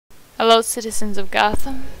Hello citizens of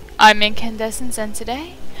Gotham, I'm Incandescence and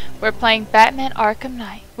today we're playing Batman Arkham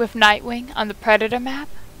Knight with Nightwing on the Predator map.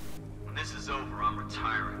 When this is over, I'm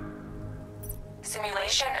retiring.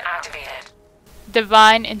 Simulation activated.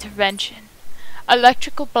 Divine Intervention.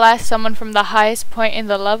 Electrical blast someone from the highest point in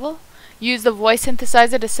the level. Use the voice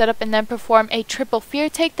synthesizer to set up and then perform a triple fear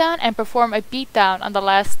takedown and perform a beatdown on the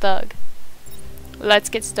last thug. Let's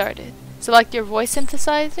get started. Select your voice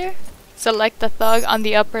synthesizer. Select the thug on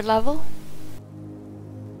the upper level.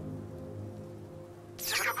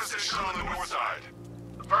 Take a position on the north side.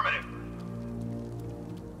 Affirmative.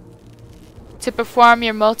 To perform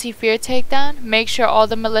your multifear takedown, make sure all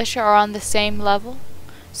the militia are on the same level.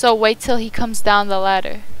 So wait till he comes down the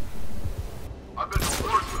ladder. I've been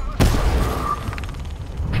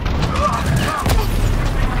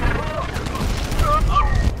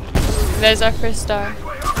There's our first star.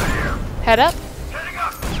 Head up.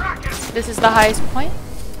 This is the highest point.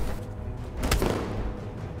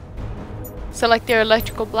 Select your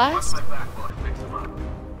electrical blast.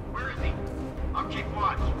 Where is he? I'll keep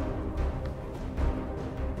watch.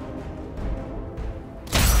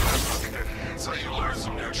 So you learn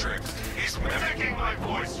some new tricks. He's mimicking my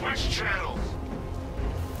voice. Switch channels.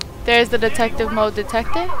 There's the detective mode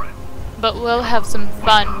detector, but we'll have some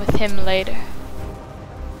fun with him later.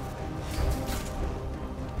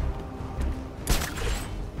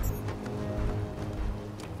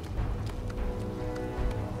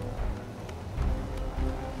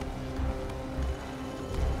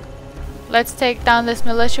 Let's take down this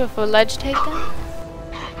militia with a ledge takedown.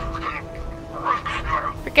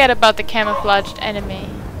 Forget about the camouflaged enemy.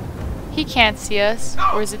 He can't see us,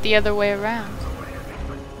 or is it the other way around?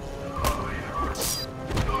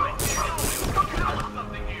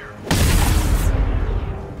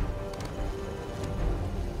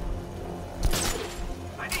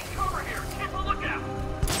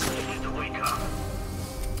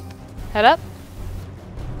 Head up.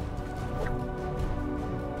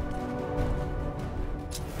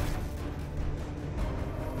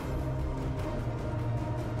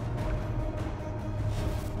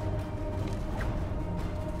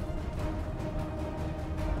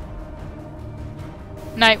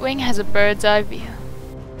 Nightwing has a bird's eye view.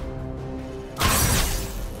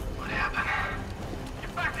 What happened?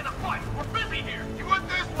 Get back in the fight. We're busy here. You went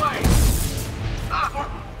this way.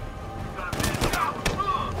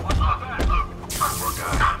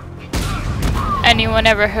 Anyone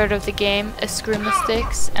ever heard of the game Eskrima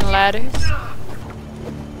Sticks and Ladders?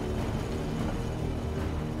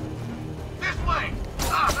 This way.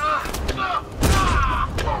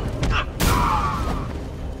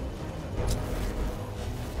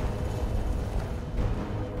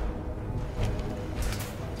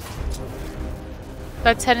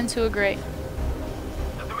 Let's head into a grate.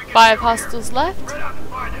 5 hostiles left.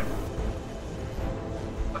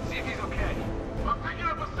 Let's see if he's okay. I'm picking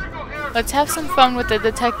up a signal here. Let's have some fun with the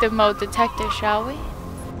detective mode detector, shall we?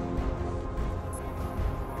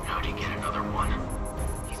 How'd he get another one?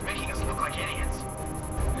 He's making us look like idiots.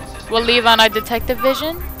 We'll leave on our detective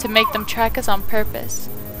vision to make them track us on purpose.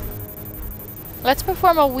 Let's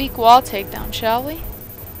perform a weak wall takedown, shall we?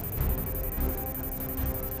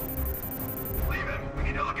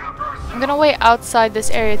 I'm gonna wait outside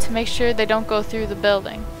this area to make sure they don't go through the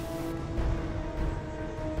building.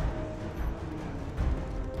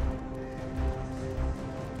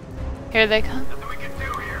 Here they come.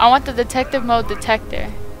 I want the detective mode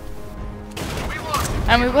detector.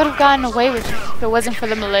 And we would have gotten away with it if it wasn't for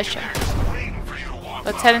the militia.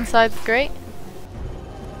 Let's head inside the grate.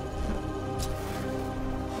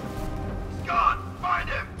 Gone! Find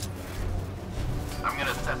him! I'm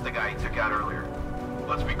gonna assess the guy he took out earlier.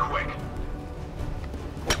 Let's be quick.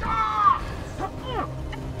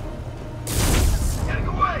 Getting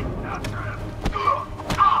away!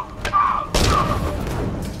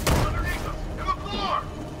 Underneath us! To the floor!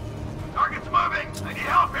 Target's moving! I need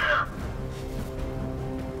help here!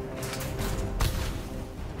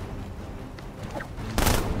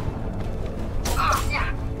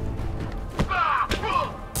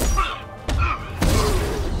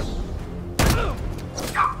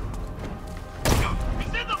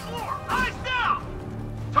 He's in the floor! Eyes down!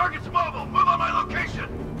 Target's mobile! Move on my location!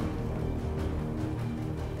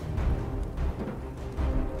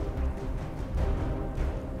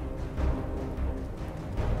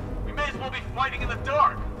 We may as well be fighting in the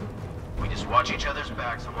dark. We just watch each other's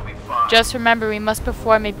backs and we'll be fine. Just remember we must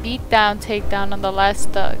perform a beatdown takedown on the last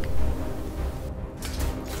thug.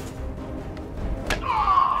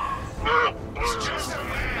 It's just a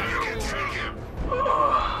man. You can take him.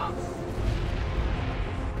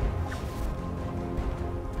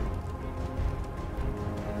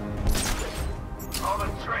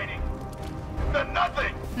 training. Then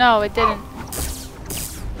nothing. No, it didn't.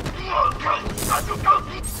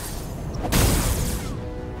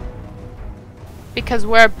 Because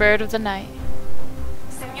we're a bird of the night.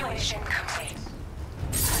 Simulation complete.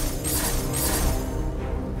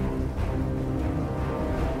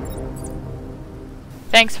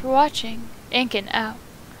 Thanks for watching. Inkin out.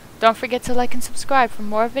 Don't forget to like and subscribe for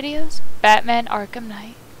more videos. Batman Arkham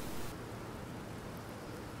Knight.